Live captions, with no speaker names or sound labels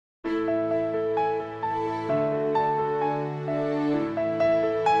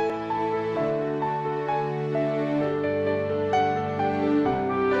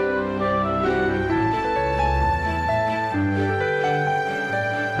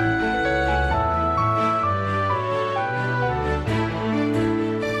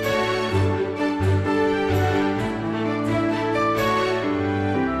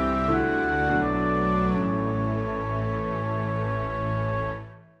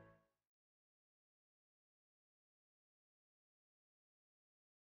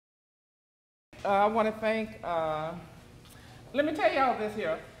I want to thank, let me tell y'all this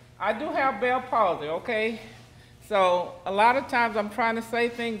here. I do have Bell palsy, okay? So a lot of times I'm trying to say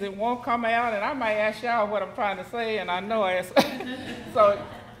things that won't come out, and I might ask y'all what I'm trying to say, and I know it's, so,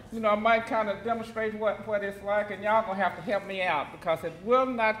 I might kind of demonstrate what it's like, and y'all gonna have to help me out because it will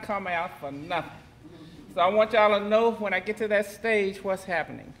not come out for nothing. So I want y'all to know when I get to that stage what's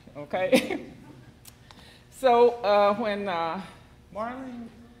happening, okay? So when Marlene,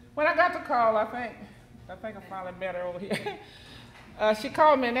 when I got the call, I think I finally met her over here. She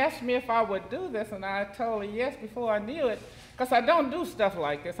called me and asked me if I would do this, and I told her yes before I knew it, because I don't do stuff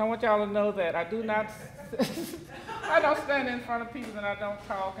like this. I want y'all to know that I do not, I don't stand in front of people and I don't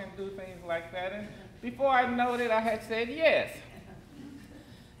talk and do things like that. And before I know it, I had said yes.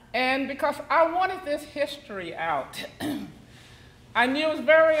 And because I wanted this history out, I knew it was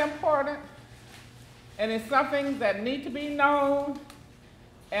very important, and it's something that needs to be known.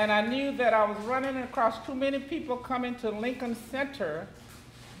 And I knew that I was running across too many people coming to Lincoln Center,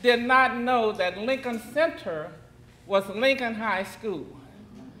 did not know that Lincoln Center was Lincoln High School.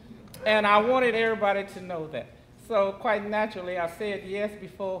 And I wanted everybody to know that. So quite naturally, I said yes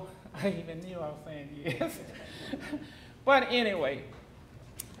before I even knew I was saying yes. But anyway,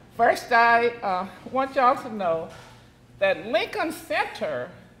 first I want y'all to know that Lincoln Center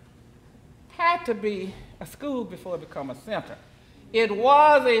had to be a school before it became a center. It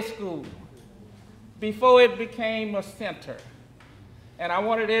was a school before it became a center. And I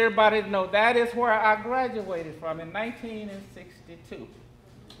wanted everybody to know that is where I graduated from in 1962,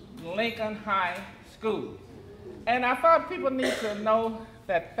 Lincoln High School. And I thought people need to know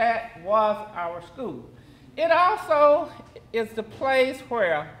that that was our school. It also is the place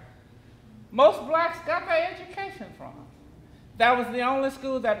where most blacks got their education from. That was the only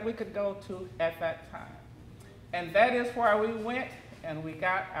school that we could go to at that time. And that is where we went and we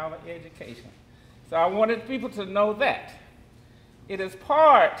got our education. So I wanted people to know that. It is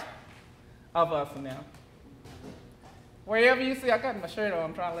part of us now. Wherever you see, I got my shirt on,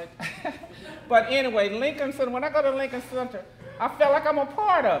 I'm trying to let But anyway, Lincoln Center, when I go to Lincoln Center, I felt like I'm a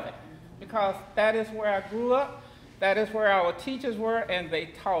part of it because that is where I grew up, that is where our teachers were, and they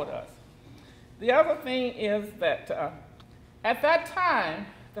taught us. The other thing is that at that time,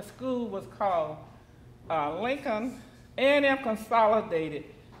 the school was called Lincoln A&M Consolidated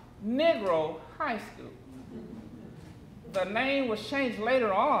Negro High School. The name was changed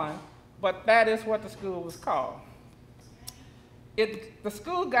later on, but that is what the school was called. The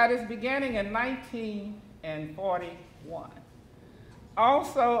school got its beginning in 1941.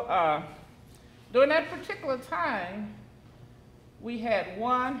 Also, during that particular time, we had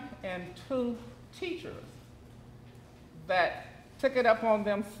 1 and 2 teachers that took it upon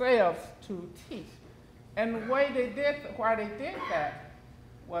themselves to teach. And the way why they did that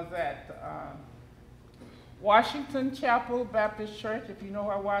was at Washington Chapel Baptist Church. If you know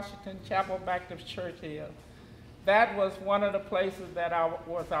where Washington Chapel Baptist Church is, that was one of the places that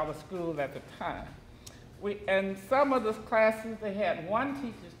was our school at the time. And some of the classes, they had 1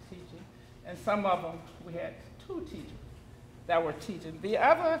 teacher teaching, and some of them, we had 2 teachers that were teaching. The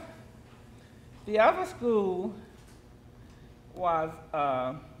other school was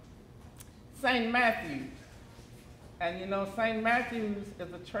St. Matthew's. And you know, St. Matthew's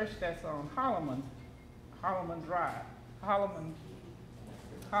is a church that's on Holloman Drive, Holloman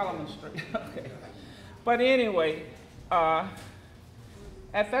Street, okay. But anyway, at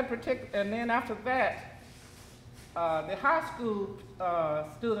that particular, and then after that, the high school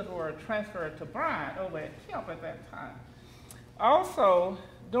students were transferred to Bryant over at Kemp at that time. Also,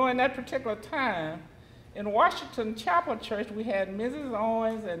 during that particular time, in Washington Chapel Church, we had Mrs.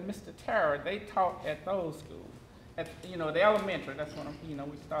 Owens and Mr. Terror. They taught at those schools, at the elementary. That's when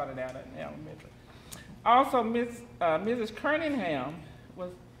we started out at the elementary. Also, Mrs. Kerningham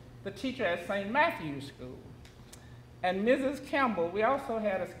was the teacher at St. Matthew's School, and Mrs. Campbell. We also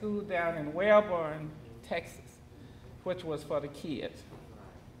had a school down in Wellborn, Texas, which was for the kids.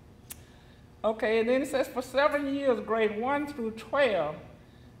 Okay, and then it says for several years, grade 1 through 12.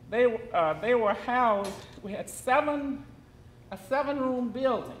 They were housed, we had a 7-room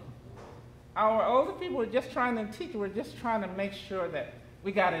building. Our older people were just trying to teach, were just trying to make sure that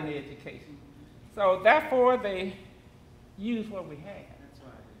we got an education. So therefore, they used what we had. That's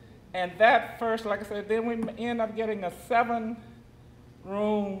right. And that first, like I said, then we end up getting a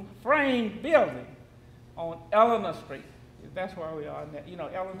 7-room frame building on Eleanor Street. That's where we are now,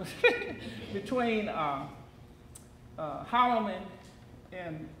 Eleanor Street, between Holloman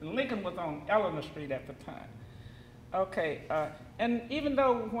and Lincoln was on Eleanor Street at the time. Okay, and even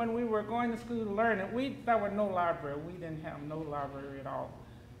though when we were going to school to learn it, there were no library. We didn't have no library at all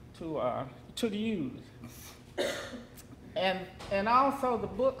to, to use. And also the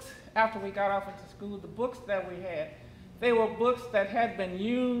books, after we got off into school, the books that we had, they were books that had been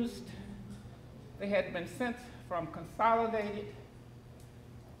used, they had been sent from Consolidated.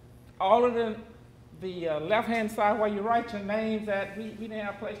 All of the left-hand side where you write your names at, we didn't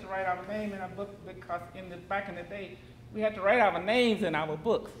have a place to write our name in our book because back in the day, we had to write our names in our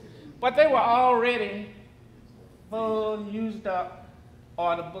books. But they were already full, used up,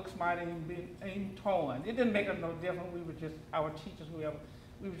 or the books might have been torn. It didn't make us no difference. We were just, our teachers, whoever,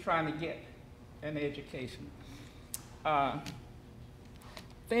 we were trying to get an education.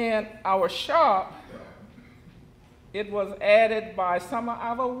 Then our shop, it was added by some of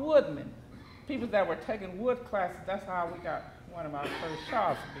our woodmen, people that were taking wood classes. That's how we got one of our first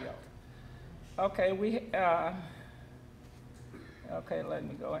shops built. Okay, okay, let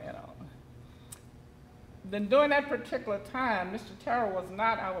me go ahead on. Then during that particular time, Mr. Terrell was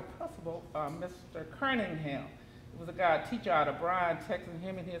not our principal, Mr. Cunningham. It was a guy, a teacher out of Bryan, Texas.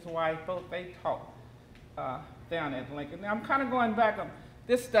 Him and his wife, both they taught down at Lincoln. Now I'm kind of going back on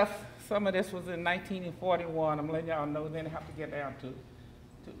this stuff. Some of this was in 1941. I'm letting y'all know. Then I have to get down to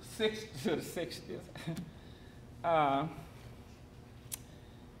the 60s.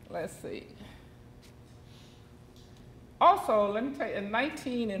 Let's see. Also, let me tell you, in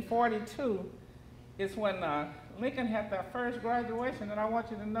 1942 is when Lincoln had their first graduation, and I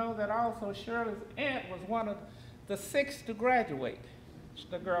want you to know that also Shirley's aunt was one of the 6 to graduate.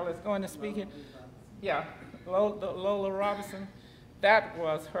 The girl is going to speak here. Yeah, Lola Robison. That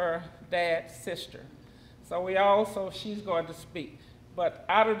was her dad's sister. So she's going to speak. But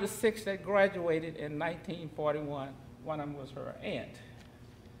out of the 6 that graduated in 1941, one of them was her aunt.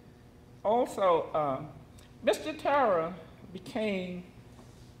 Also, Mr. Terrell became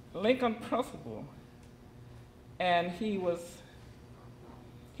Lincoln principal, and he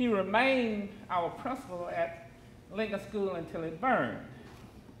remained our principal at Lincoln School until it burned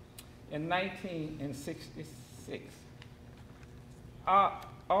in 1966.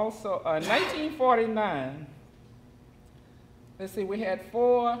 Also, 1949, let's see, we had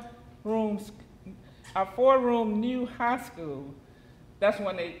 4 rooms, a 4-room new high school. That's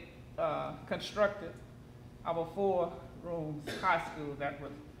when they constructed our 4-room high school that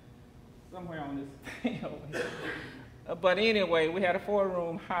was somewhere on this thing over here. But anyway, we had a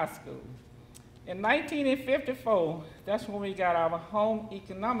 4-room high school. In 1954, that's when we got our home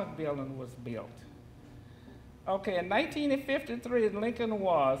economic building was built. Okay, in 1953, Lincoln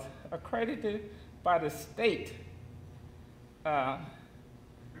was accredited by the state of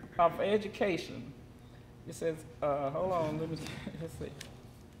education. It says, hold on, let's see.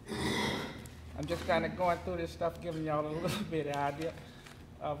 I'm just kind of going through this stuff, giving y'all a little bit of idea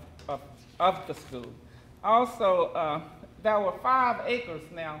of the school. Also, there were 5 acres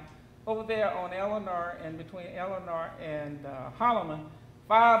now over there on Eleanor and between Eleanor and Holloman.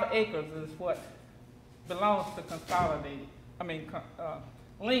 5 acres is what belongs to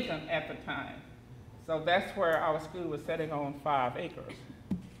Lincoln at the time. So that's where our school was sitting on 5 acres.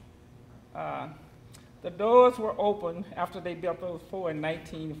 The doors were open after they built those 4 in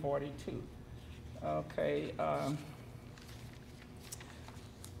 1942. Okay.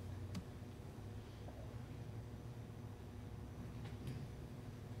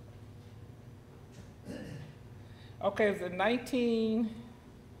 Okay, it was in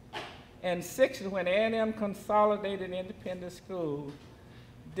 1960 when A&M Consolidated Independent School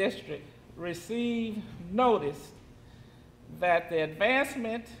District received notice that the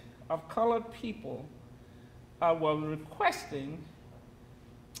advancement of colored people were requesting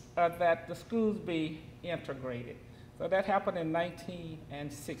that the schools be integrated. So that happened in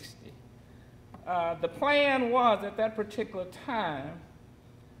 1960. The plan was at that particular time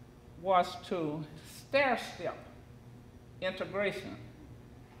was to stair-step integration.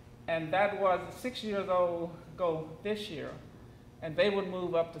 And that was 6 years old go this year, and they would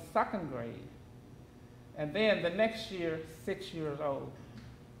move up to 2nd grade. And then the next year, 6 years old,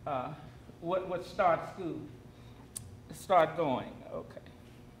 would start going, okay.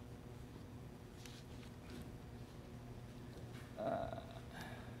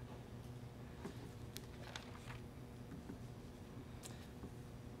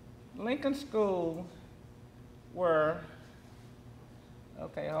 Lincoln School were,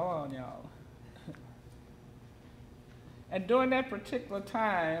 okay, hold on, y'all. And during that particular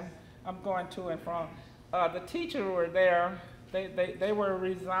time, I'm going to and from, the teachers were there. They were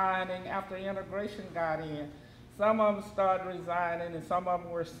resigning after integration got in. Some of them started resigning, and some of them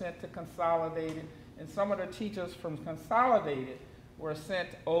were sent to Consolidated, and some of the teachers from Consolidated were sent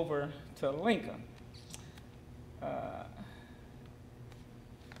over to Lincoln.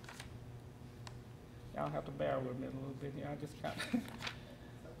 Y'all have to bear with me a little bit here. I just kind of,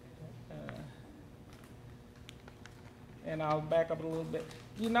 and I'll back up a little bit.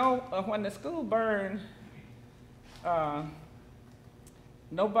 You know, when the school burned,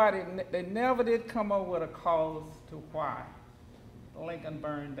 they never did come up with a cause to why Lincoln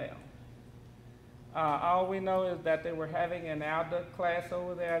burned down. All we know is that they were having an outdoor class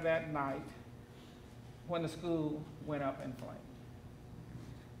over there that night when the school went up in flames.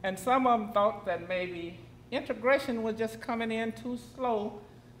 And some of them thought that maybe integration was just coming in too slow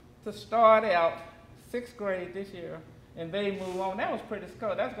to start out 6th grade this year, and they move on. That was pretty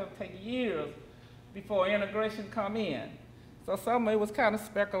slow. That's going to take years before integration come in. So it was kind of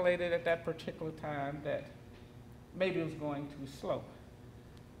speculated at that particular time that maybe it was going too slow.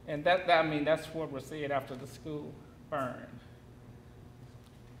 And that's what was said after the school burned.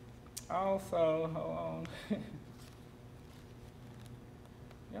 Also, hold on.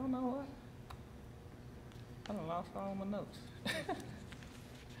 Y'all know what? I done lost all my notes.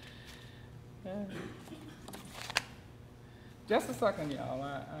 Just a second, y'all.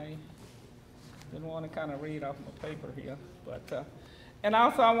 I didn't want to kind of read off my paper here, but and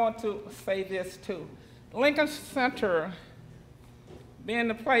also I want to say this too. Lincoln Center, being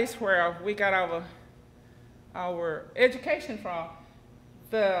the place where we got our education from,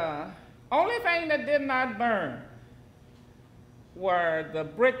 the only thing that did not burn were the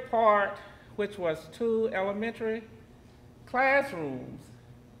brick part, which was 2 elementary classrooms,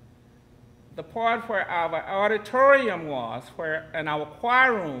 the part where our auditorium was, and our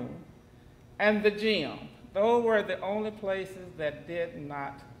choir room, and the gym. Those were the only places that did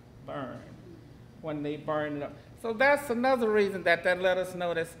not burn when they burned it up. So that's another reason that let us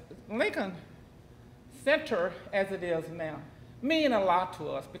know that Lincoln Center, as it is now, mean a lot to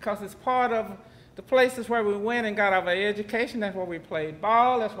us because it's part of the places where we went and got our education. That's where we played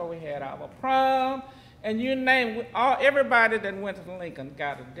ball. That's where we had our prom. And you name everybody that went to Lincoln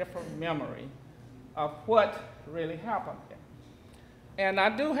got a different memory of what really happened there. And I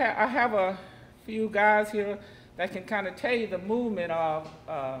have a few guys here that can kind of tell you the movement of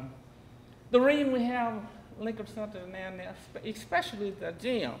the reason we have Lincoln Center now, especially the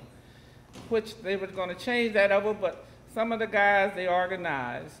gym, which they were going to change that over, but some of the guys, they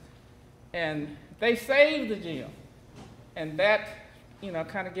organized and they saved the gym. And that, you know,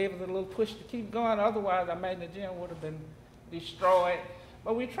 kind of gave us a little push to keep going. Otherwise, I imagine the gym would have been destroyed.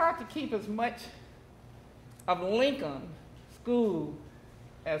 But we tried to keep as much of Lincoln School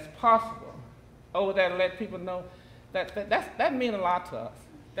as possible over there to let people know that means a lot to us.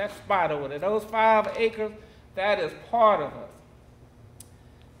 That spot over there, those 5 acres, that is part of us.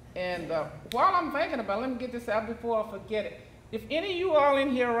 And while I'm thinking about it, let me get this out before I forget it. If any of you all in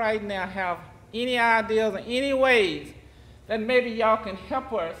here right now have any ideas or any ways that maybe y'all can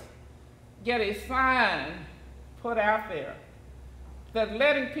help us get a sign put out there that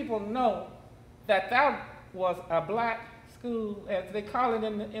letting people know that that was a black school, as they call it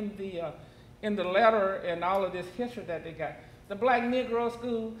in the letter and all of this history that they got, the black Negro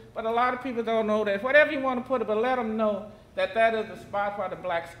school, but a lot of people don't know that. Whatever you want to put it, but let them know that that is the spot where the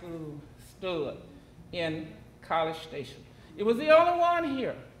black school stood in College Station. It was the only one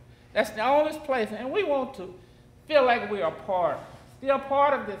here. That's the only place, and we want to feel like we are still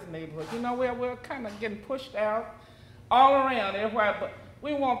part of this neighborhood. You know, we're kind of getting pushed out all around everywhere, but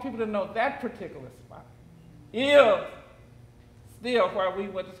we want people to know that particular spot is still where we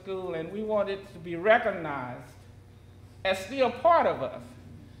went to school, and we want it to be recognized as still part of us.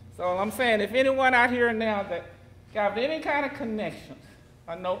 So I'm saying, if anyone out here now that got any kind of connections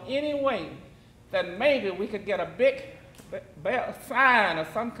or know any way that maybe we could get a big sign or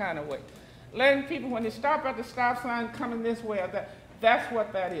some kind of way, letting people, when they stop at the stop sign coming this way, that's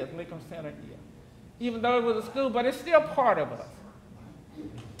what that is, Lincoln Center is. Even though it was a school, but it's still part of us. If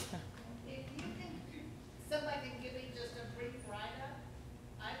you can, somebody can give me just a brief write-up,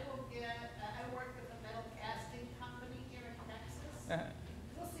 I work with a metal casting company here in Texas.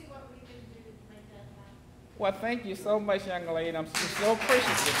 We'll see what we can do to make that happen. Well, thank you so much, young lady. I'm so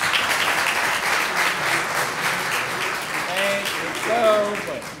appreciative. Thank you so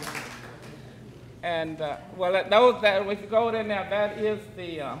much. And well, if you go there now, that is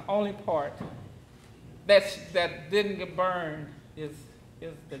the only part that didn't get burned is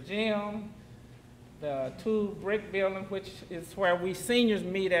the gym, the 2 brick buildings, which is where we seniors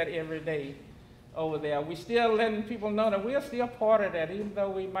meet at every day over there. We still letting people know that we're still part of that, even though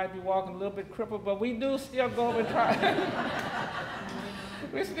we might be walking a little bit crippled, but we do still go over and try.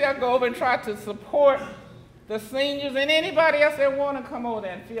 We still go over and try to support the seniors and anybody else that want to come over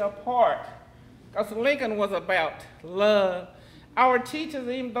there and feel part. Because Lincoln was about love. Our teachers,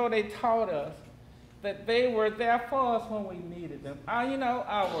 even though they taught us, that they were there for us when we needed them. You know,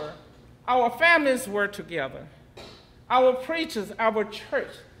 our families were together. Our preachers, our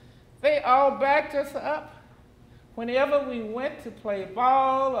church, they all backed us up. Whenever we went to play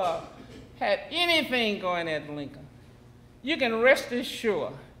ball or had anything going at Lincoln, you can rest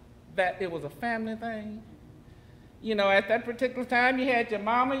assured that it was a family thing. You know, at that particular time, you had your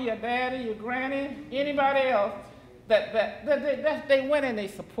mama, your daddy, your granny, anybody else that they went and they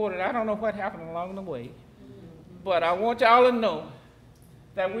supported. I don't know what happened along the way, but I want y'all to know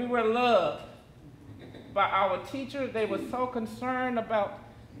that we were loved by our teachers. They were so concerned about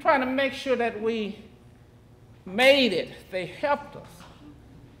trying to make sure that we made it. They helped us,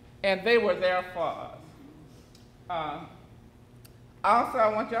 and they were there for us. Also,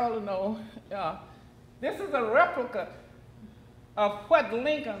 I want y'all to know, this is a replica of what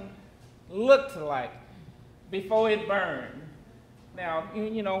Lincoln looked like before it burned. Now,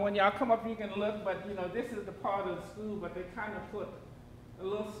 you know, when y'all come up, you can look, but you know, this is the part of the school, but they kind of put a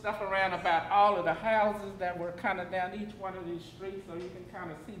little stuff around about all of the houses that were kind of down each one of these streets, so you can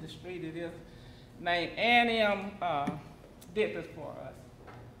kind of see the street it is named. A&M did this for us.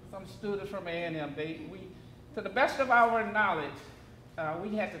 Some students from A&M, to the best of our knowledge,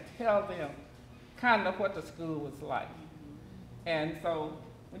 we had to tell them kind of what the school was like. And so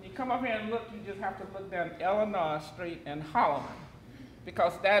when you come up here and look, you just have to look down Eleanor Street and Holloman,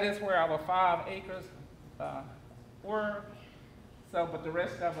 because that is where our 5 acres were. So, but the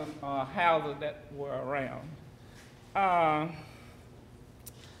rest of them are houses that were around. I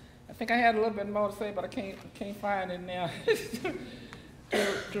think I had a little bit more to say, but I can't find it now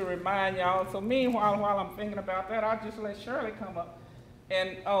to remind y'all. So meanwhile, while I'm thinking about that, I'll just let Shirley come up.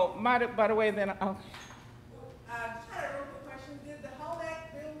 And by the way, then I'll. I had a real quick question. Did the whole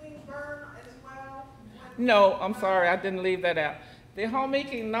that building burn as well? No, I'm sorry, I didn't leave that out. The Home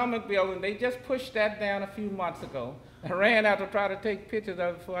Economic Building, they just pushed that down a few months ago. I ran out to try to take pictures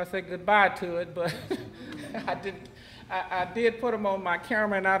of it before I said goodbye to it, but I did put them on my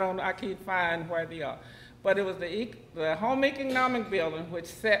camera, and I can't find where they are. But it was the Home Economic Building which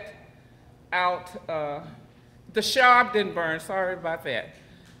set out, the shop didn't burn, sorry about that.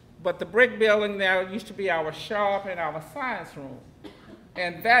 But the brick building now used to be our shop and our science room,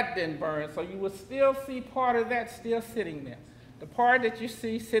 and that didn't burn. So you will still see part of that still sitting there. The part that you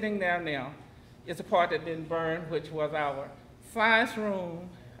see sitting there now is the part that didn't burn, which was our science room,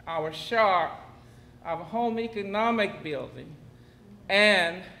 our shop, our home economic building,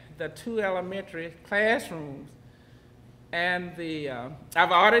 and the 2 elementary classrooms, and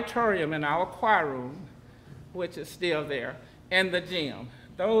our auditorium and our choir room, which is still there, and the gym.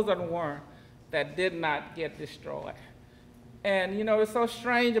 Those are the ones that did not get destroyed. And you know, it's so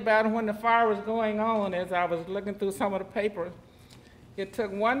strange about when the fire was going on, as I was looking through some of the papers, it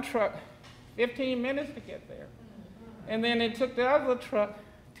took one truck 15 minutes to get there. And then it took the other truck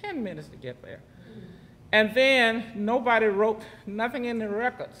 10 minutes to get there. And then nobody wrote nothing in the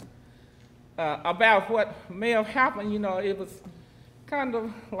records about what may have happened. You know, it was kind of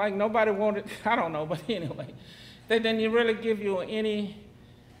like nobody wanted, I don't know, but anyway. They didn't really give you any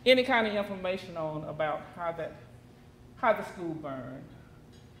kind of information on about how the school burned.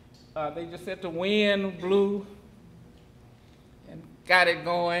 They just said the wind blew and got it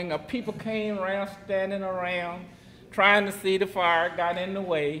going, or people came around, standing around, trying to see the fire, got in the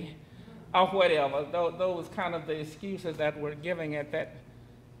way, or whatever. Those kind of the excuses that we're giving at that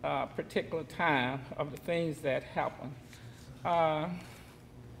particular time of the things that happened. Can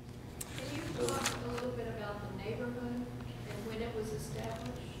you talk a little bit about the neighborhood and when it was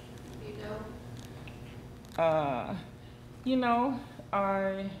established? Do you know?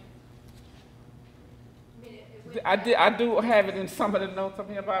 I do have it in some of the notes of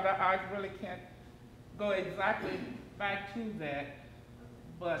me about it. I really can't go exactly back to that,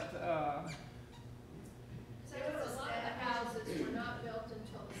 but. So a lot of the houses were not built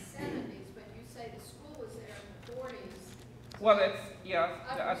until the 70s, but you say the school was there in the 40s. Well, that's, yeah,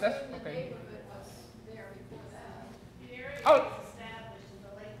 I that's, presume the okay. neighborhood was there before that. The area Oh. was established in the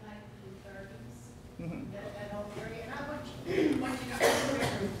late 1930s. Mm-hmm. That whole area. And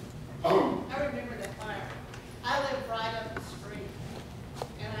I remember that fire. I lived right up the street,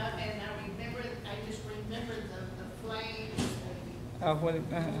 and I just remember the flames and the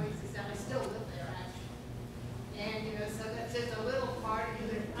noises, and I still live there actually. And you know, so that's just a little part of you.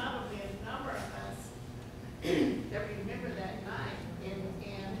 There's probably a number of us that remember that night,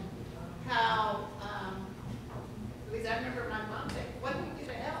 and how. At least I remember my mom saying, "What did we do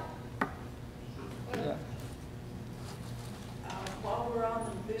to help?" Yeah. While we're on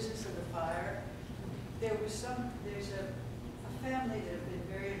the business of the fire, there's a family that have been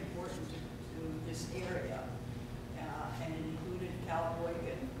very important to this area, and it included Cal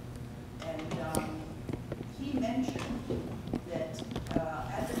Boygan. And he mentioned that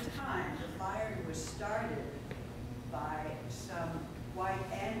at the time, the fire was started by some white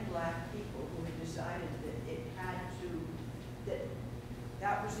and black people who had decided that it had to,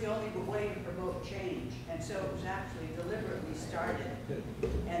 that was the only way to promote change. And so it was actually deliberately started.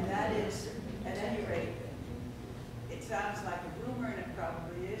 And that is, at any rate, it sounds like a rumor, and it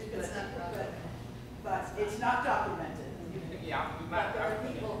probably is, but it's not documented. Yeah, But there are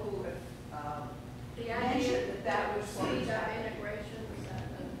people who have The idea mentioned that that was what was speed up happening. integration, is that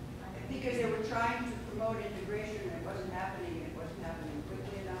the? Because they were trying to promote integration, and it wasn't happening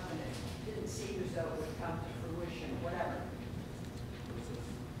quickly enough, and it didn't seem as though it would come to fruition, whatever.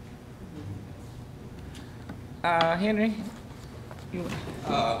 Henry? You,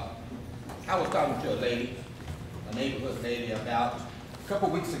 I was talking to a lady, a neighborhood lady, about a couple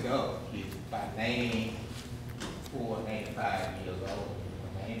weeks ago. She's about 94, 95 years old.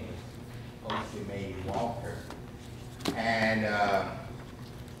 Her name is O.C. May Walker. And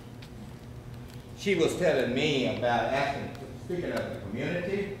she was telling me about speaking of the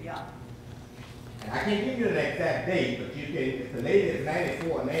community. Yeah. And I can't give you the exact date, but you can, if the lady is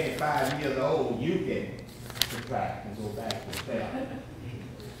 94, 95 years old, you can subtract and go back to that.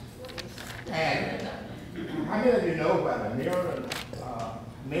 And how many of you know about the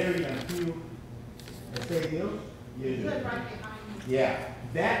Marion Hugh Estate Hills? Good, right behind you. Yeah,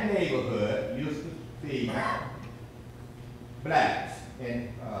 that neighborhood used to be blacks, and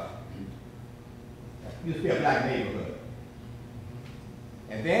used to be a black neighborhood.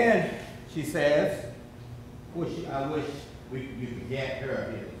 And then she says, I wish you could get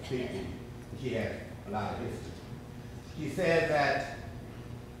her here to speak to you. She has a lot of history. She said that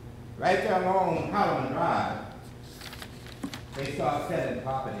right there along Holloman Drive, they start selling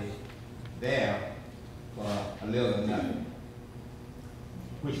property there for a little or nothing.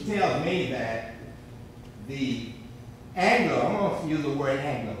 Which tells me that the Anglo, I'm going to use the word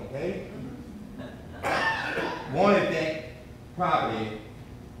Anglo, okay? Wanted that property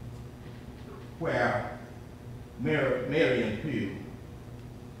where Marion Pugh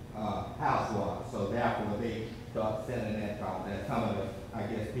house was. So therefore they start selling that property. And some of the, I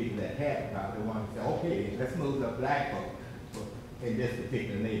guess, people that had the property wanted to say, okay, let's move the black folk in this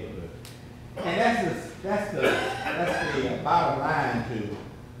particular neighborhood. And that's the bottom line to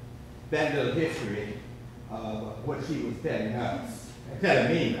that little history of what she was telling us, telling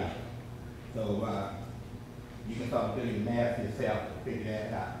me about. So you can start doing the math yourself to figure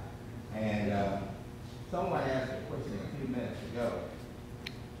that out. And someone asked a question a few minutes ago,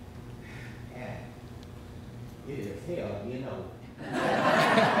 and it is hell, you know. Wait a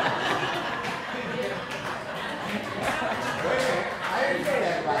minute, I didn't say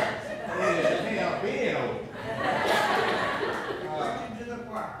that right. It is hell being old. To the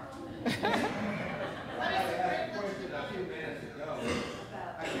choir. I asked a question a few minutes ago.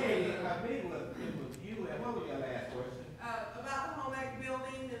 I believe it was you, and what was your last question? About the home ec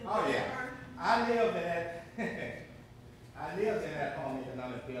building and. Oh, yeah. I lived in that home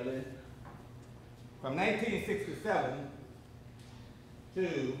economic building from 1967 to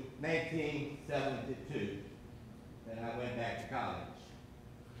 1972. Then I went back to college.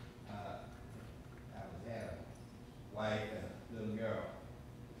 I had a wife and a little girl,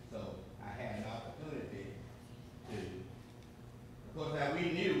 so I had an opportunity to, of course, now we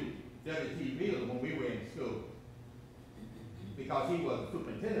knew W.T. Beal when we were in school, because he was the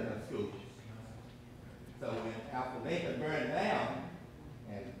superintendent of schools. So when after Lincoln burned down,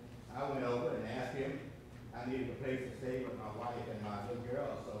 and I went over and asked him, I needed a place to stay with my wife and my little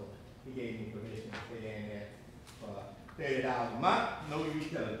girl, so he gave me permission to stay in there for $30 a month, no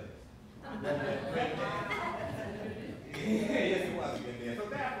utilities. Yes, it was a good deal. So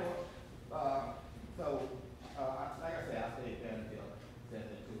therefore, like I said, I stayed there until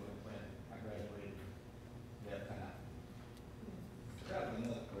 72 when I graduated that time. That was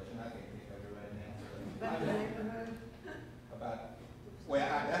another question. I can't think of it right now.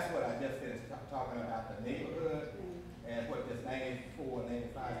 That's what I just finished talking about, the neighborhood, and what this 94,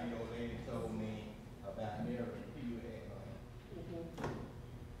 95-year-old lady told me about Mary Pugh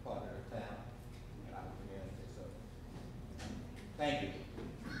part of the town and our community. So, thank you.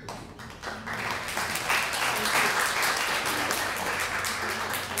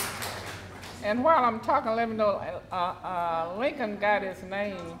 and while I'm talking, let me know, Lincoln got his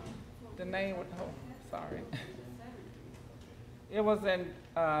name, sorry. It was in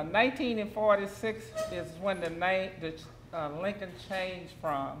 1946 is when the Lincoln changed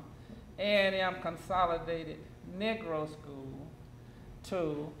from A&M Consolidated Negro School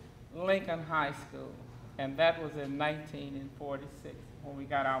to Lincoln High School, and that was in 1946 when we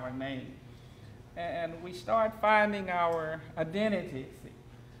got our name. And we started finding our identities.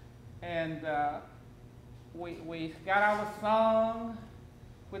 And we got our song,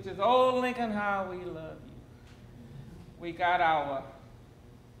 which is Old Lincoln, How We Love You. We got our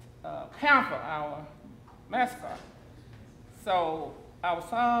pamphlet, our mascot. So our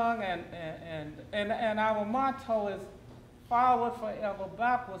song and our motto is forward forever,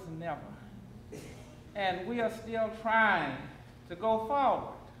 backwards never. And we are still trying to go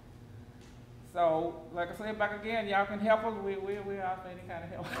forward. So, like I said, back again, y'all can help us. We are for any kind of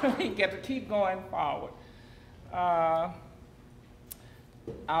help. We get to keep going forward. I'll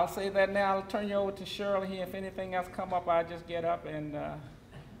say that now. I'll turn you over to Shirley here. If anything else come up, I'll just get up and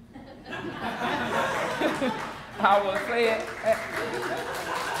I will say it.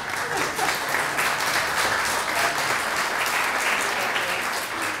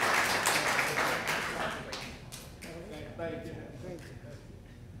 Thank you.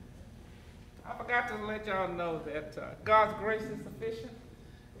 I forgot to let y'all know that God's grace is sufficient.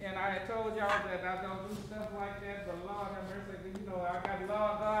 And I had told y'all that I don't do stuff like that, but Lord have mercy, you know, I got Lord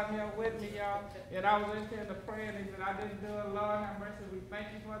God here with me, y'all. And I was into the prayer, and he said, I didn't do it. Lord have mercy, we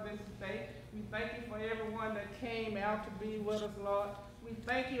thank you for this day. We thank you for everyone that came out to be with us, Lord. We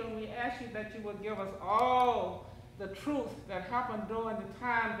thank you, and we ask you that you would give us all the truth that happened during the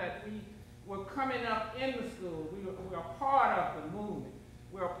time that we were coming up in the school. We were part of the movement.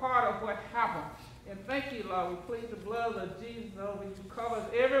 We're a part of what happened. And thank you, Lord. We plead the blood of Jesus over you. Covers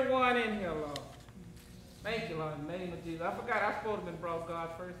everyone in here, Lord. Thank you, Lord, in the name of Jesus. I forgot I supposed to have been brought God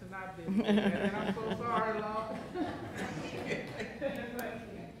first, and I didn't. And I'm so sorry, Lord. Thank you.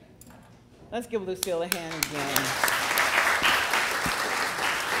 Let's give Lucile a hand again.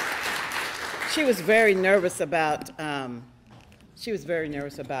 She was very nervous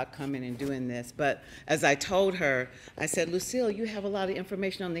about coming and doing this, but as I told her, I said, Lucile, you have a lot of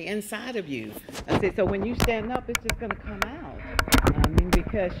information on the inside of you. I said, so when you stand up, it's just going to come out. I mean,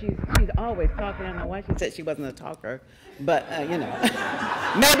 because she's always talking. I don't know why she said she wasn't a talker, but, you know,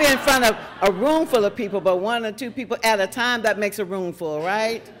 maybe in front of a room full of people, but one or two people at a time, that makes a room full,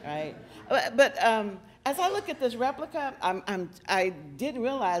 right? Right. But as I look at this replica, I didn't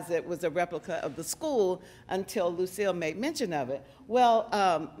realize it was a replica of the school until Lucile made mention of it. Well,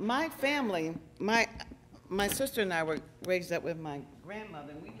 my family, my sister and I were raised up with my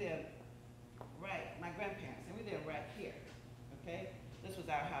grandmother, and we lived my grandparents, and we lived right here, okay? This was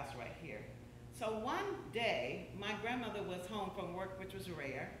our house right here. So one day, my grandmother was home from work, which was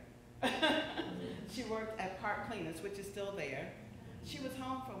rare. She worked at Park Cleaners, which is still there. She was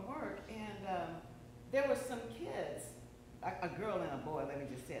home from work, and there were some kids, a girl and a boy, let me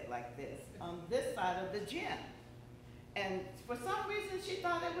just say it like this, on this side of the gym. And for some reason, she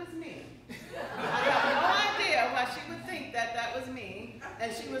thought it was me. I got no idea why she would think that that was me, and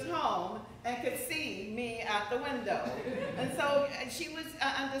she was home and could see me out the window. And so she was,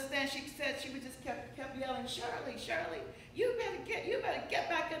 I understand, she said she would just kept yelling, Shirley, Shirley, you better get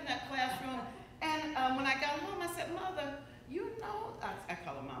back in that classroom. And when I got home, I said, Mother, you know, I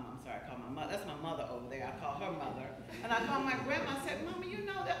call her Mama, I'm sorry, I call my mother, that's my mother over there, I call her Mother. And I called my grandma, I said, Mama, you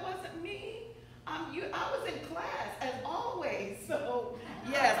know that wasn't me. I was in class, as always. So,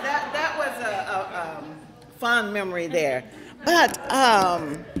 yes, that was a fond memory there. But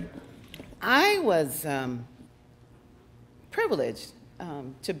I was privileged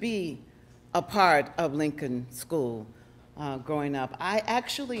to be a part of Lincoln School growing up. I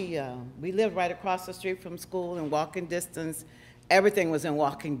actually, we lived right across the street from school in walking distance. Everything was in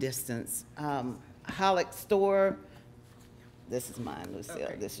walking distance. Halleck store, this is mine, Lucile.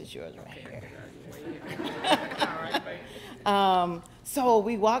 Okay. This is yours right here. So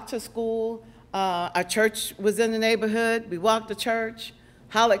we walked to school. Our church was in the neighborhood. We walked to church.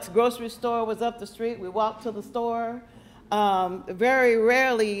 Halleck's grocery store was up the street. We walked to the store. Very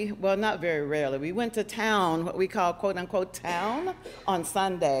rarely, well, not very rarely, we went to town, what we call quote unquote town, on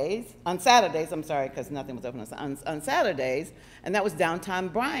Saturdays, I'm sorry, because nothing was open on Saturdays, and that was downtown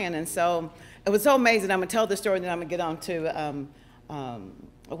Bryan. And so it was so amazing. I'm going to tell the story, and then I'm going to get on to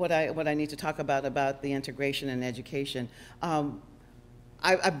what I need to talk about the integration and education.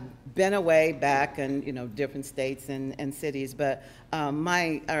 I've been away back in, you know, different states and cities, but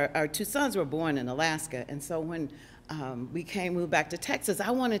our two sons were born in Alaska, and so when we moved back to Texas,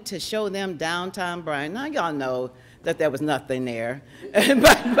 I wanted to show them downtown Bryan. Now y'all know that there was nothing there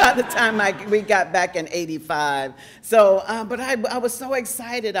by the time we got back in '85. So, but I was so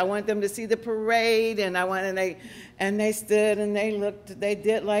excited. I wanted them to see the parade, and they stood and they looked, they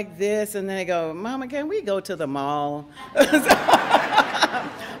did like this, and then they go, Mama, can we go to the mall?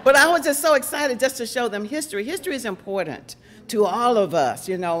 But I was just so excited just to show them history. History is important to all of us,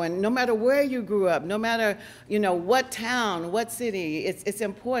 you know, and no matter where you grew up, no matter, you know, what town, what city, it's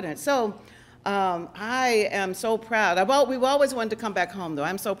important. So I am so proud. We've always wanted to come back home, though.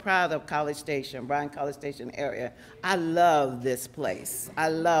 I'm so proud of College Station, Bryan College Station area. I love this place. I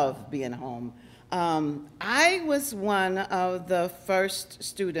love being home. I was one of the first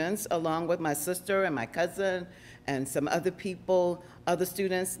students, along with my sister and my cousin and some other people, other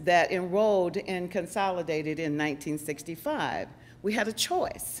students that enrolled in Consolidated in 1965. We had a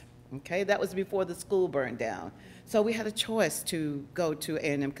choice, okay? That was before the school burned down. So we had a choice to go to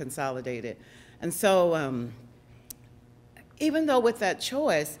A&M Consolidated. And so even though with that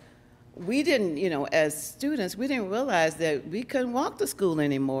choice, we didn't, you know, as students, we didn't realize that we couldn't walk to school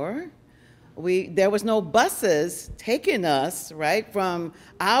anymore. There was no buses taking us, right, from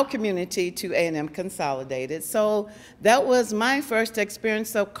our community to A&M Consolidated. So that was my first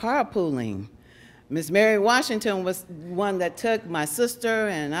experience of carpooling. Miss Mary Washington was one that took my sister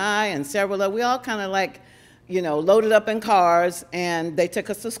and I and several of, we all kind of like, you know, loaded up in cars, and they took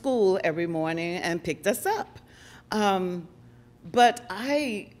us to school every morning and picked us up. But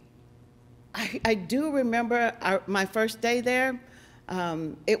I do remember my first day there.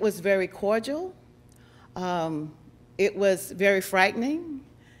 It was very cordial. It was very frightening.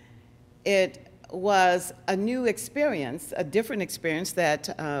 It was a new experience, a different experience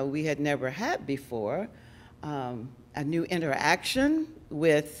that we had never had before, a new interaction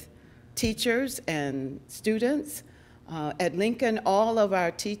with teachers and students. At Lincoln, all of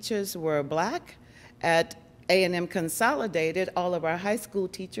our teachers were black. At A&M Consolidated, all of our high school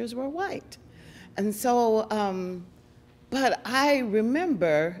teachers were white. And so, but I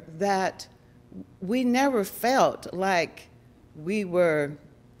remember that we never felt like we were,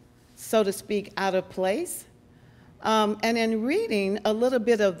 so to speak, out of place. And in reading a little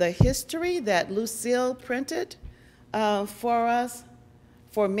bit of the history that Lucile printed for us,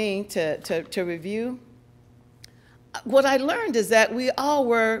 for me to review, what I learned is that we all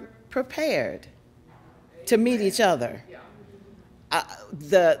were prepared to meet each other.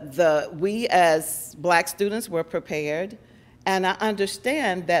 We as black students were prepared, and I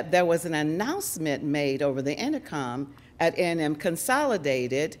understand that there was an announcement made over the intercom at A&M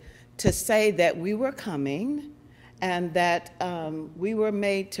Consolidated to say that we were coming and that we were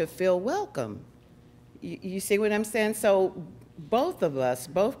made to feel welcome. You see what I'm saying? So both of us,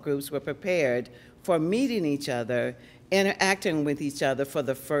 both groups were prepared for meeting each other, interacting with each other for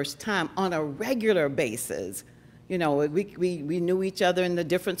the first time on a regular basis. You know, we knew each other in the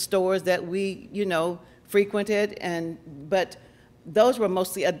different stores that we, you know, frequented, but those were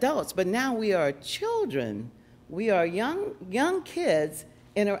mostly adults. But now we are children. We are young kids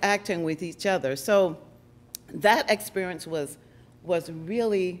interacting with each other. So that experience was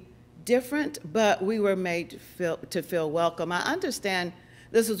really different, but we were made to feel welcome. I understand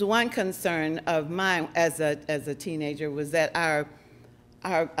this was one concern of mine as a teenager, was that our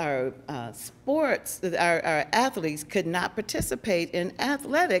sports, our athletes could not participate in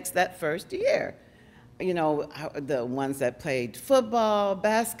athletics that first year. You know, the ones that played football,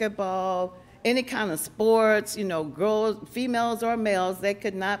 basketball, any kind of sports, you know, girls, females or males, they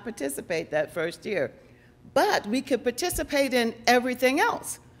could not participate that first year. But we could participate in everything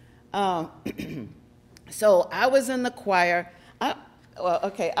else. So I was in the choir. I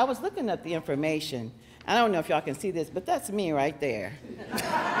was looking at the information. I don't know if y'all can see this, but that's me right there.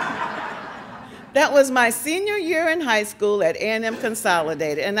 That was my senior year in high school at A&M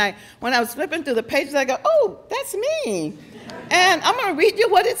Consolidated. And when I was flipping through the pages, I go, oh, that's me. And I'm going to read you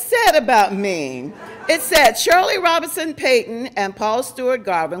what it said about me. It said, Shirley Robison Payton and Paul Stewart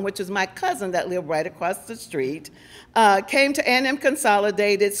Garvin, which is my cousin that lived right across the street, came to A&M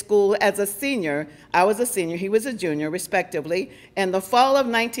Consolidated School as a senior. I was a senior, he was a junior, respectively, in the fall of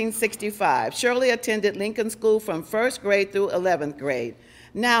 1965. Shirley attended Lincoln School from 1st grade through 11th grade.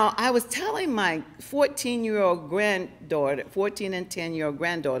 Now, I was telling my 14-year-old granddaughter, 14 and 10-year-old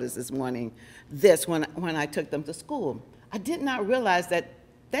granddaughters this morning, this when I took them to school. I did not realize that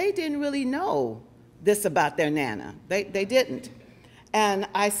they didn't really know this about their Nana. They didn't. And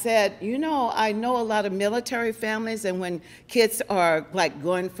I said, you know, I know a lot of military families, and when kids are like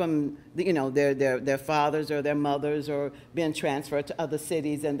going from, you know, their fathers or their mothers or being transferred to other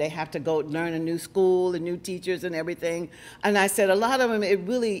cities, and they have to go learn a new school and new teachers and everything. And I said, a lot of them, it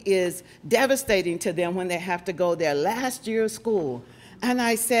really is devastating to them when they have to go their last year of school. And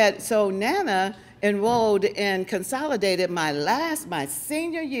I said, so Nana enrolled in Consolidated my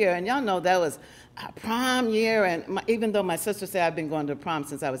senior year, and y'all know that was prom year, and even though my sister said I've been going to prom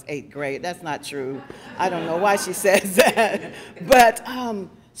since I was 8th grade, that's not true. I don't know why she says that. But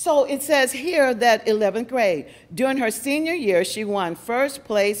So it says here that 11th grade. During her senior year, she won first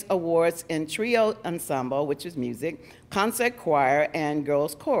place awards in trio ensemble, which is music, concert choir, and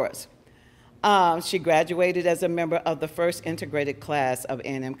girls chorus. She graduated as a member of the first integrated class of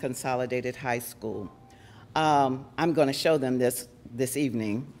A&M Consolidated High School. I'm going to show them this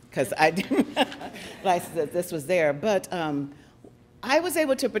evening because I didn't realize that this was there. But I was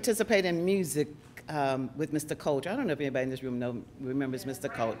able to participate in music with Mr. Coulter. I don't know if anybody in this room remembers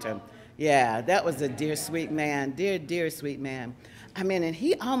Mr. Coulter. Yeah, that was a dear, sweet man, dear, sweet man. I mean, and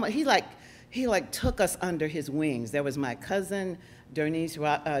he took us under his wings. There was my cousin,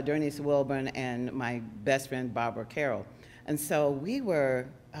 Dernice Wilburn, and my best friend, Barbara Carroll. And so we were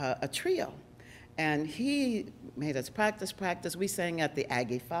a trio. And he made us practice. We sang at the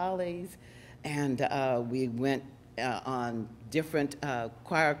Aggie Follies, and we went on different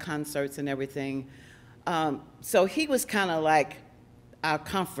choir concerts and everything. So he was kind of like our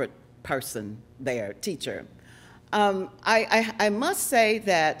comfort person there, teacher. I must say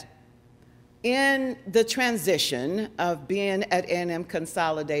that in the transition of being at A&M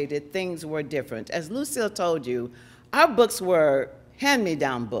Consolidated, things were different. As Lucille told you, our books were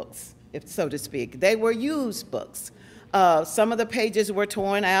hand-me-down books, if so to speak. They were used books. Some of the pages were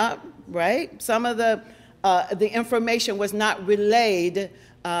torn out, right? Some of the information was not relayed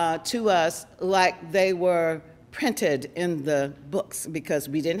to us like they were printed in the books because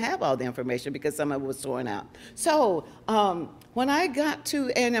we didn't have all the information because some of it was torn out. So when I got to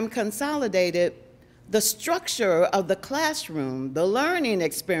A&M Consolidated, the structure of the classroom, the learning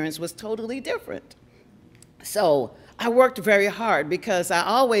experience was totally different. So I worked very hard because I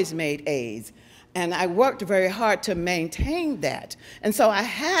always made A's, and I worked very hard to maintain that. And so I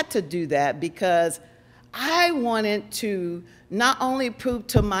had to do that because I wanted to not only prove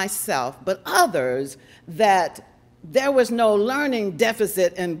to myself, but others that there was no learning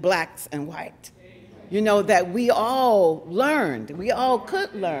deficit in blacks and white. You know, that we all learned, we all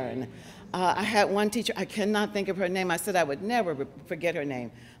could learn. I had one teacher, I cannot think of her name. I said I would never forget her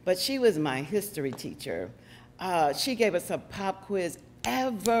name, but she was my history teacher. She gave us a pop quiz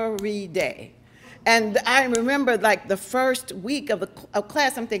every day. And I remember like the first week of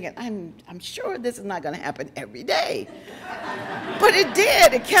class, I'm thinking, I'm sure this is not gonna happen every day. But it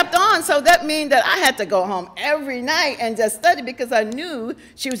did, it kept on. So that means that I had to go home every night and just study because I knew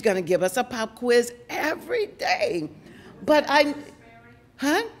she was gonna give us a pop quiz every day. But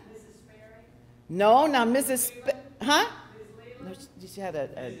huh? No, now Mrs. Huh? No, she had a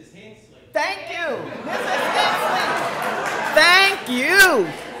Mrs. Hensley. Thank you, Mrs. Hensley. Thank you.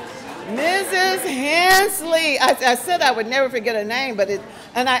 Mrs. Hensley. I said I would never forget her name, but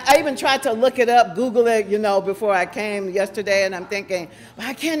and I even tried to look it up, Google it, you know, before I came yesterday, and I'm thinking, well,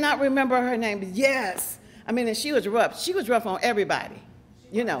 I cannot remember her name. But yes, I mean, and she was rough. She was rough on everybody,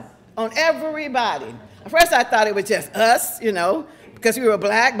 you know, on everybody. At first I thought it was just us, you know, because we were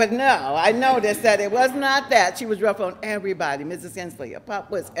black, but no, I noticed that it was not that. She was rough on everybody, Mrs. Hensley. A pop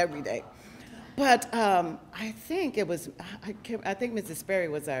was every day. But I think it was, I think Mrs. Sperry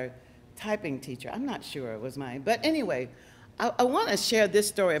was our typing teacher. I'm not sure it was mine. But anyway, I want to share this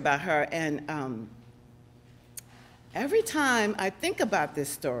story about her. And every time I think about this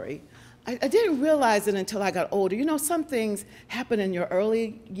story, I didn't realize it until I got older. You know, some things happen in your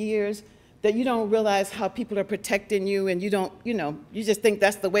early years that you don't realize how people are protecting you, and you don't, you know, you just think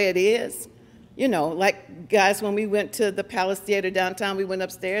that's the way it is. You know, like, guys, when we went to the Palace Theater downtown, we went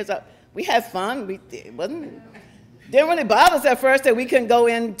upstairs. We had fun. Didn't really bother us at first that we couldn't go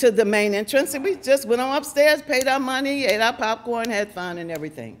into the main entrance, and we just went on upstairs, paid our money, ate our popcorn, had fun and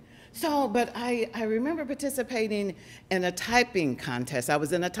everything. So, but I remember participating in a typing contest. I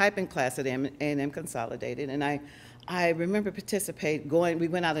was in a typing class at A&M Consolidated, and I remember we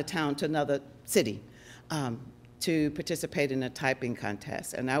went out of town to another city to participate in a typing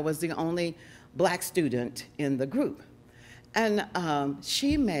contest, and I was the only black student in the group. And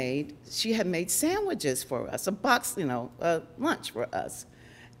she had made sandwiches for us, a box, you know, lunch for us.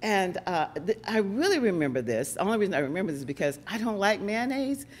 And I really remember this. The only reason I remember this is because I don't like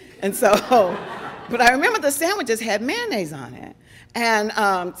mayonnaise. And so, but I remember the sandwiches had mayonnaise on it. And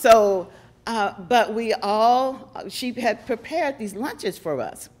but she had prepared these lunches for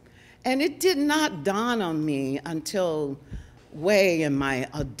us. And it did not dawn on me until way in my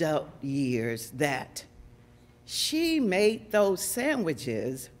adult years that she made those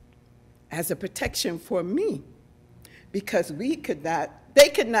sandwiches as a protection for me, because they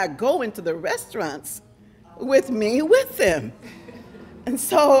could not go into the restaurants with me with them. And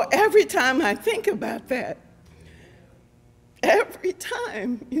so every time I think about that, every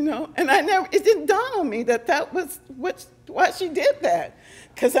time, you know, and it didn't dawn on me that that was why she did that.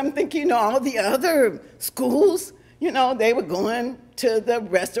 Because I'm thinking, you know, all the other schools, you know, they were going to the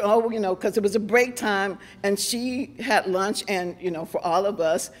restaurant, you know, because it was a break time, and she had lunch, and, you know, for all of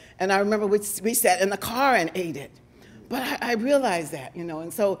us, and I remember we sat in the car and ate it. But I realized that, you know,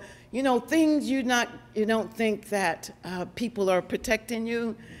 and so, you know, things you don't think that people are protecting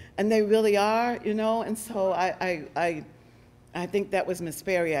you, and they really are, you know, and so I think that was Miss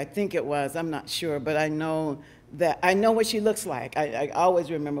Perry. I think it was. I'm not sure, but I know what she looks like. I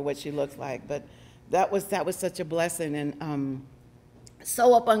always remember what she looks like. But that was such a blessing. And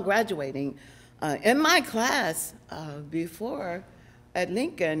so upon graduating, in my class before at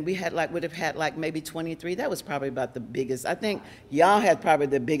Lincoln, we had would have had maybe 23. That was probably about the biggest. I think y'all had probably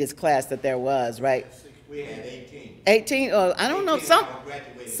the biggest class that there was, right? We had 18. 18? Oh, I don't know.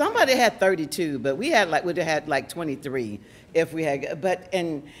 Somebody had 32, but we had would have had 23 if we had. But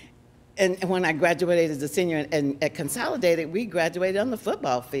and when I graduated as a senior and at Consolidated, we graduated on the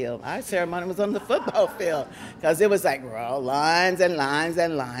football field. Our ceremony was on the football field because it was lines and lines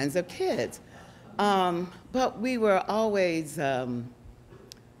and lines of kids. But we were always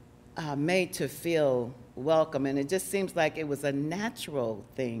made to feel welcome, and it just seems like it was a natural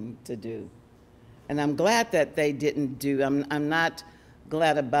thing to do. And I'm glad that they didn't do. I'm not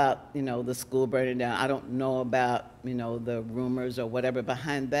glad about, you know, the school burning down. I don't know about, you know, the rumors or whatever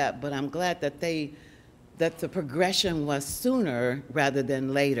behind that, but I'm glad that the progression was sooner rather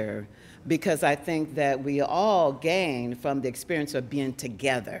than later, because I think that we all gained from the experience of being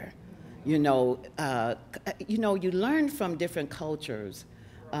together. You know, you learn from different cultures.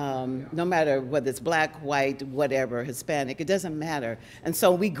 No matter whether it's black, white, whatever, Hispanic, it doesn't matter. And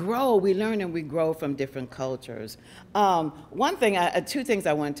so we learn and we grow from different cultures. Two things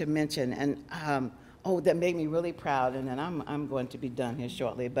I wanted to mention, and that made me really proud, and then I'm going to be done here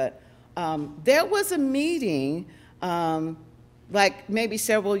shortly, but there was a meeting maybe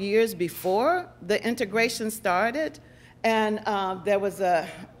several years before the integration started, and there was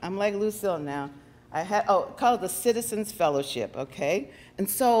I'm like Lucile now, called the Citizens Fellowship, okay? And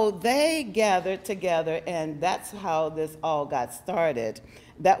so they gathered together, and that's how this all got started.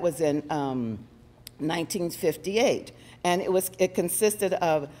 That was in 1958. And it consisted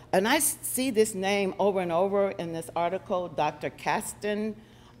of, and I see this name over and over in this article, Dr. Kasten.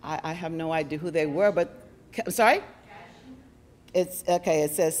 I have no idea who they were, but, sorry? It's, okay,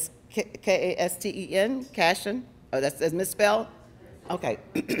 it says Kasten, Cashin. Oh, that's misspelled? Okay,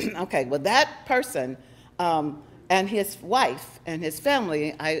 okay, well that person and his wife and his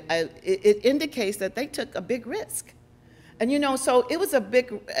family, it indicates that they took a big risk. And you know, so it was a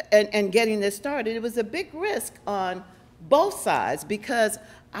big, and getting this started, it was a big risk on both sides, because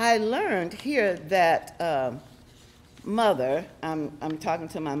I learned here that mother, I'm talking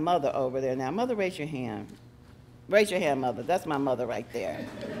to my mother over there now. Mother, raise your hand. Raise your hand, mother. That's my mother right there.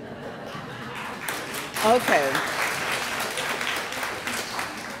 Okay.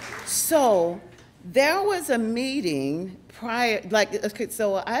 So there was a meeting prior,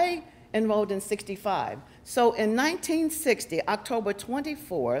 so I enrolled in 65. So in 1960, October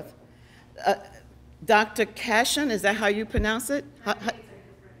 24th, Dr. Cashin, is that how you pronounce it?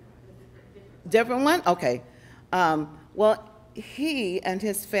 Different one? Okay. Well, he and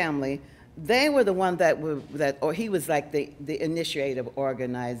his family, they were the one or he was like the initiator of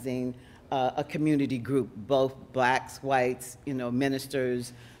organizing a community group, both blacks, whites, you know,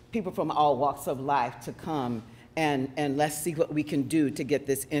 ministers, people from all walks of life to come and let's see what we can do to get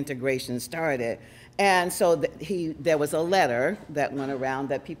this integration started. And so there was a letter that went around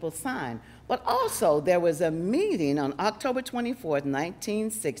that people signed. But also there was a meeting on October 24th,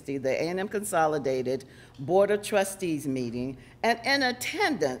 1960, the A&M Consolidated Board of Trustees meeting, and in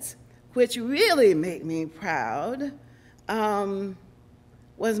attendance, which really made me proud,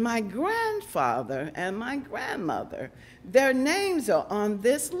 was my grandfather and my grandmother. Their names are on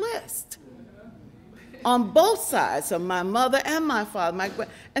this list, on both sides, so my mother and my father.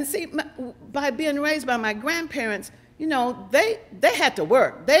 And see, by being raised by my grandparents, you know, they had to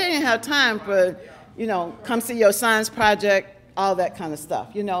work. They didn't have time for, you know, come see your science project, all that kind of stuff,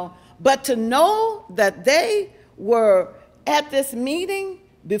 you know. But to know that they were at this meeting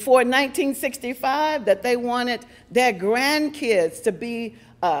before 1965, that they wanted their grandkids to be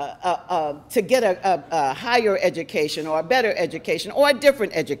to get a higher education or a better education or a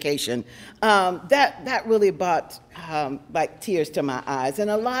different education, that really brought like tears to my eyes.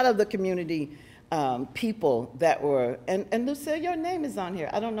 And a lot of the community people that were, and Lucile, your name is on here.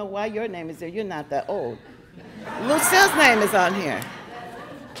 I don't know why your name is there. You're not that old. Lucile's name is on here.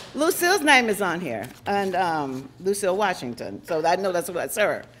 Lucile's name is on here, and Lucile Washington, so I know that's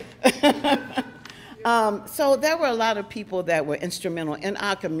her. So there were a lot of people that were instrumental in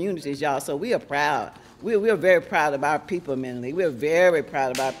our communities, y'all, so we are proud. We're very proud of our people, Minley. We're very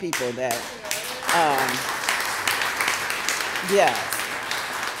proud of our people that, yes.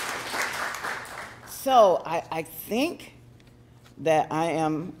 So I think that I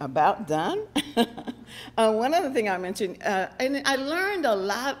am about done. One other thing I mentioned, and I learned a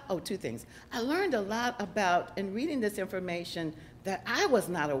lot, two things. I learned a lot about, in reading this information, that I was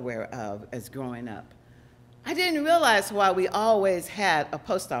not aware of as growing up. I didn't realize why we always had a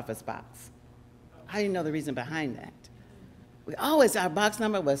post office box. I didn't know the reason behind that. Our box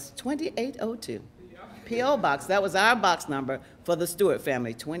number was 2802. P.O. Box, that was our box number for the Stewart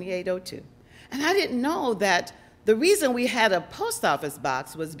family, 2802. And I didn't know that the reason we had a post office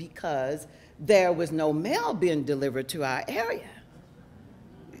box was because there was no mail being delivered to our area.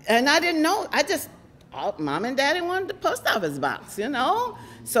 And I didn't know, Mom and Daddy wanted the post office box, you know?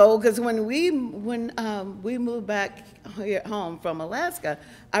 So, because when we moved back here home from Alaska,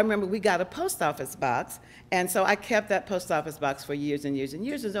 I remember we got a post office box, and so I kept that post office box for years and years and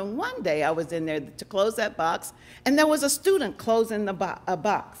years. And then one day I was in there to close that box, and there was a student closing the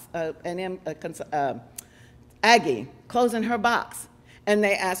box, Aggie closing her box. And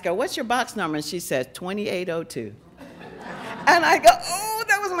they asked her, "What's your box number?" And she says, 2802. And I go, "Oh,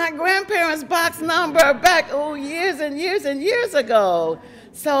 that was my grandparents' box number back, years and years and years ago."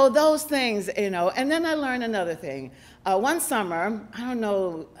 So those things, you know. And then I learned another thing. One summer, I don't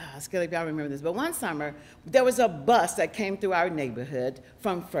know, Skilly, if y'all remember this, but one summer, there was a bus that came through our neighborhood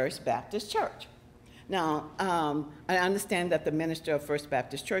from First Baptist Church. Now, I understand that the minister of First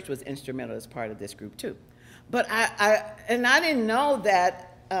Baptist Church was instrumental as part of this group too. But I didn't know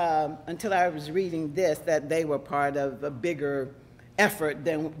that until I was reading this, that they were part of a bigger effort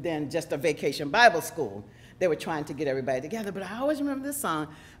than just a vacation Bible school. They were trying to get everybody together. But I always remember this song,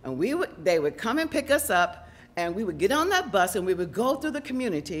 and they would come and pick us up, and we would get on that bus, and we would go through the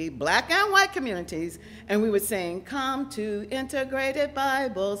community, black and white communities, and we would sing, "Come to Integrated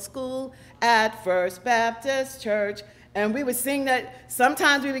Bible School at First Baptist Church." And we would sing that.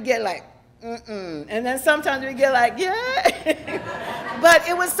 Sometimes we would get like, "Mm-mm," and then sometimes we get like, "Yeah." But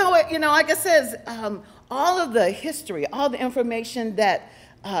it was so, you know, like I said, all of the history, all the information that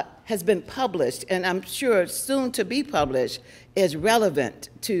has been published, and I'm sure soon to be published, is relevant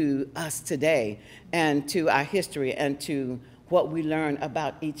to us today and to our history and to what we learn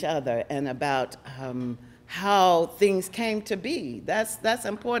about each other and about how things came to be. That's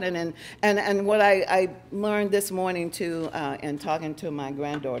important. And what I learned this morning too, in talking to my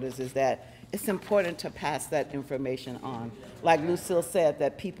granddaughters, is that it's important to pass that information on. Like Lucile said,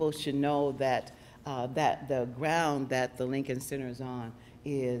 that people should know that that the ground that the Lincoln Center is on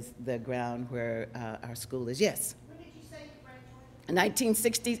is the ground where our school is. Yes. When did you say you graduated?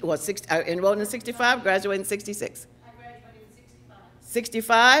 1960, well, I enrolled in 65, graduated in 66. I graduated in 65.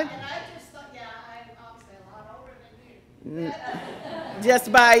 65? And I just thought, yeah, I'm obviously a lot older than you.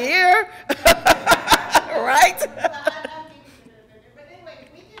 Just by a year, right? But I'm giving you a bit. But anyway,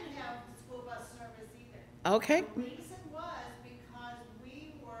 we didn't have school bus service either. Okay. The reason was because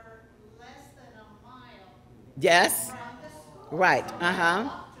we were less than a mile Yes. from the school. Right. So Uh-huh. I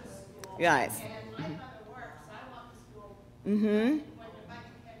walked to school. Right. And my mother worked, so I walked to school. Mm-hmm. If I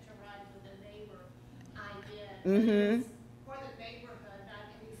could catch a ride with a neighbor, I did. Mm-hmm. It's for the neighborhood, not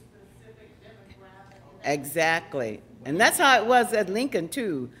any specific demographic. And that's- Exactly. And that's how it was at Lincoln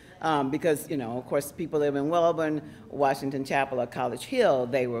too, because, you know, of course, people live in Welborn, Washington Chapel, or College Hill,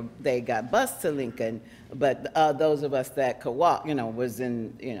 they got bused to Lincoln, but those of us that could walk, you know, was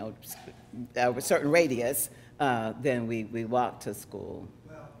in, you know, a certain radius, then we walked to school.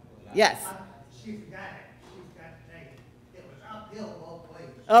 Well, Yes. she forgot it. She forgot to tell you. It was uphill both ways.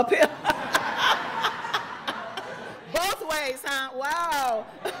 Uphill. Both ways, huh? Wow.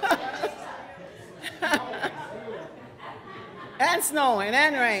 And snowing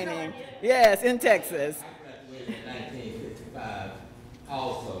and raining. Yes, in Texas. I graduated in 1965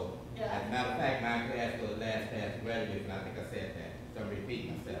 also. As a matter of fact, my class was the last class to graduate, and I think I said that, so I'm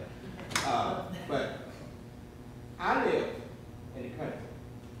repeating myself. But I lived in the country,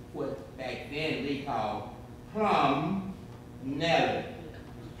 what back then we called Plum Nelly.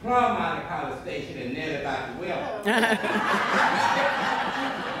 Plum out of College Station and Nelly about the well.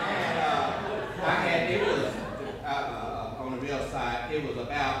 And it was, on the real side, it was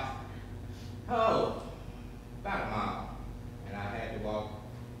about a mile. And I had to walk,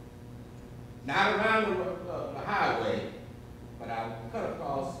 not around the highway, but I would cut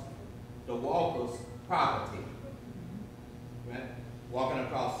across the walker's property. Right? Walking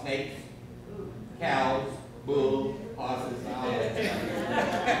across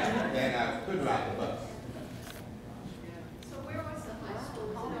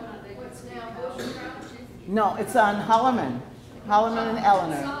No, it's on Holloman and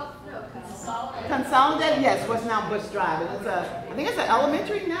Eleanor. Consolidated, yes, what's now Bush Drive, and it's I think it's an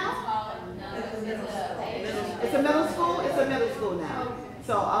elementary now? It's a middle school? It's a middle school now.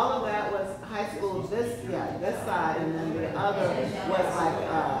 So all of that was high school, this side, and then the other was like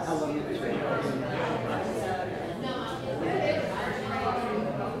elementary.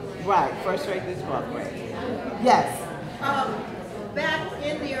 Right, first grade through 12th grade. Yes. Back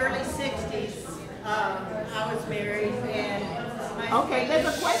in the early 60s, I was married and Okay, there's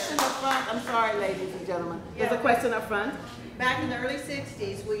a question up front. I'm sorry, ladies and gentlemen. There's a question up front. back in the early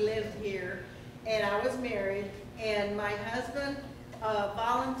 60s, we lived here and I was married and my husband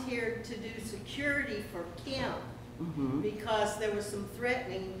volunteered to do security for Kim because there was some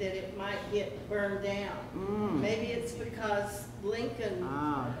threatening that it might get burned down. Maybe it's because Lincoln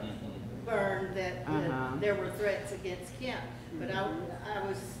burned that there were threats against Kim. But I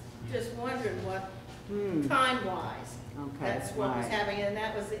was just wondering what, time-wise, that's what was happening, and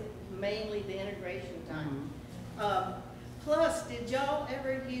that was mainly the integration time. Plus, did y'all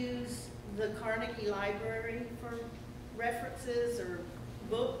ever use the Carnegie Library for references or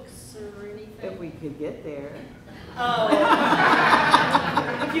books or anything? If we could get there. Oh.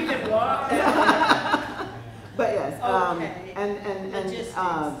 If you could walk. But yes, Okay. and Logistics.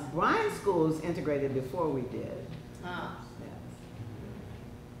 Bryan Schools integrated before we did. Ah.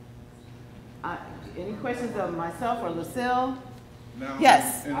 Yes. Any questions of myself or Lucille? Now,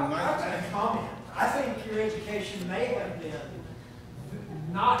 Yes. In the I was 19 going to comment. I think your education may have been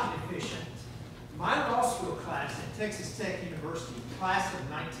not efficient. My law school class at Texas Tech University, class of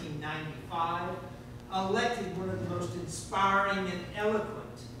 1995, elected one of the most inspiring and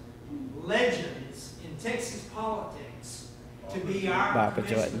eloquent legends in Texas politics to be our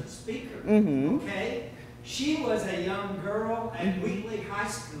commencement speaker. Okay? She was a young girl at Wheatley High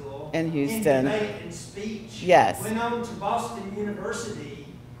School in Houston. In debate and speech. Yes. Went on to Boston University,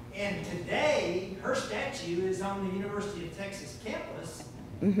 and today her statue is on the University of Texas campus.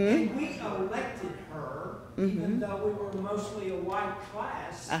 And we elected her, even though we were mostly a white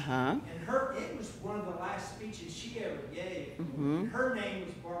class. And it was one of the last speeches she ever gave. Her name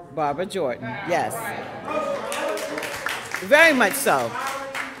was Barbara Jordan. Yes. Very much so.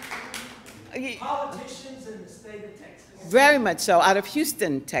 Politicians in the state of Texas. Very much so. Out of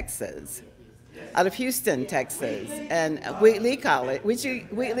Houston, Texas. Out of Houston, Texas. And Wheatley College,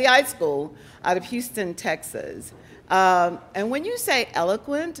 Wheatley High School, out of Houston, Texas. And when you say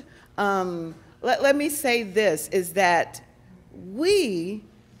eloquent, let me say this, is that we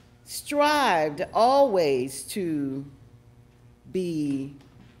strived always to be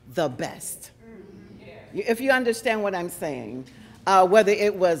the best. If you understand what I'm saying, whether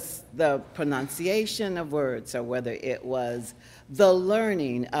it was the pronunciation of words or whether it was the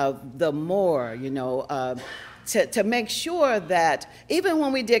learning of the more, to make sure that even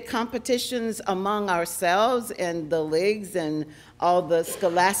when we did competitions among ourselves in the leagues and all the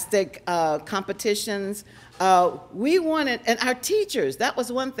scholastic competitions, we wanted, and our teachers, that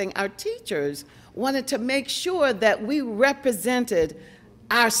was one thing, our teachers wanted to make sure that we represented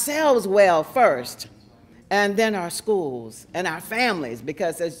ourselves well first, and then our schools and our families,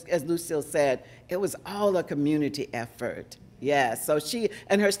 because as Lucille said, it was all a community effort. Yes, so she,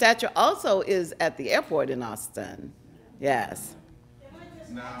 and her statue also is at the airport in Austin. Yes. Can I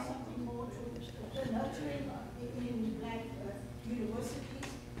just Now- add something more to the nurturing in Black universities?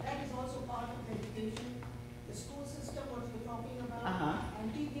 That is also part of education. The school system, what you're talking about, and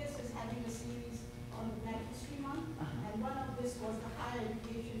PBS is having a series on Black History Month, and one of this was the higher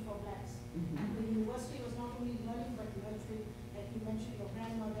education for blacks. And the university was not only learning, but nurturing, like you mentioned, your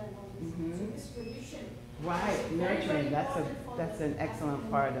grandmother and all this. So this tradition. Right, nurturing, that's an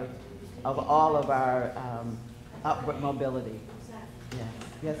excellent part of all of our upward mobility. Yes,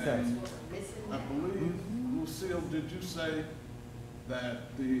 yes, sir. I believe, Lucille, did you say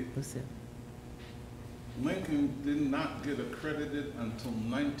that the Lucille. Lincoln did not get accredited until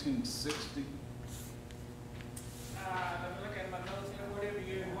 1960? Let me look at my notes here, whatever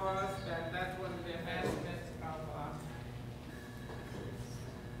year it was, that's one of the advancements of,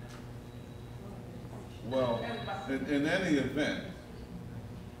 Well, in any event,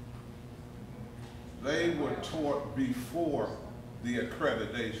 they were taught before the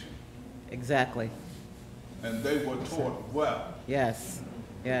accreditation, Exactly. and they were taught well. Yes,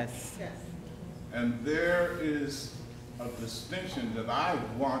 yes. And there is a distinction that I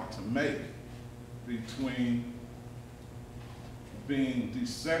want to make between being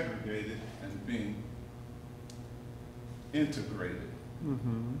desegregated and being integrated.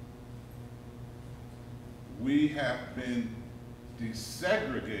 We have been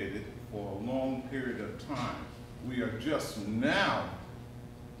desegregated for a long period of time. We are just now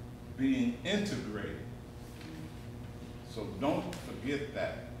being integrated. So don't forget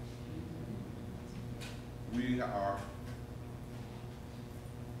that. We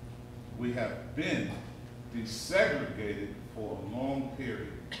have been desegregated for a long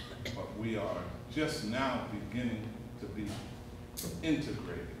period, but we are just now beginning to be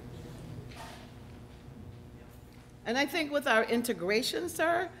integrated. And I think with our integration,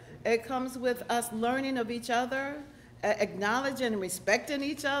 sir, it comes with us learning of each other, acknowledging and respecting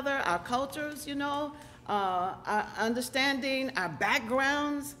each other, our cultures, you know, our understanding our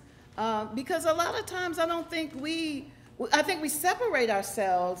backgrounds, because a lot of times I think we separate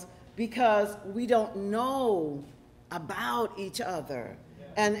ourselves because we don't know about each other.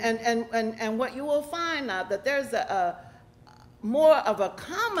 And what you will find out that there's more of a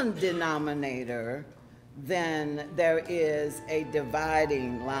common denominator than there is a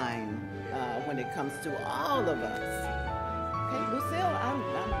dividing line when it comes to all of us. Okay, Lucille, I'm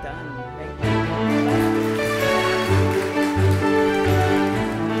done. Thank you.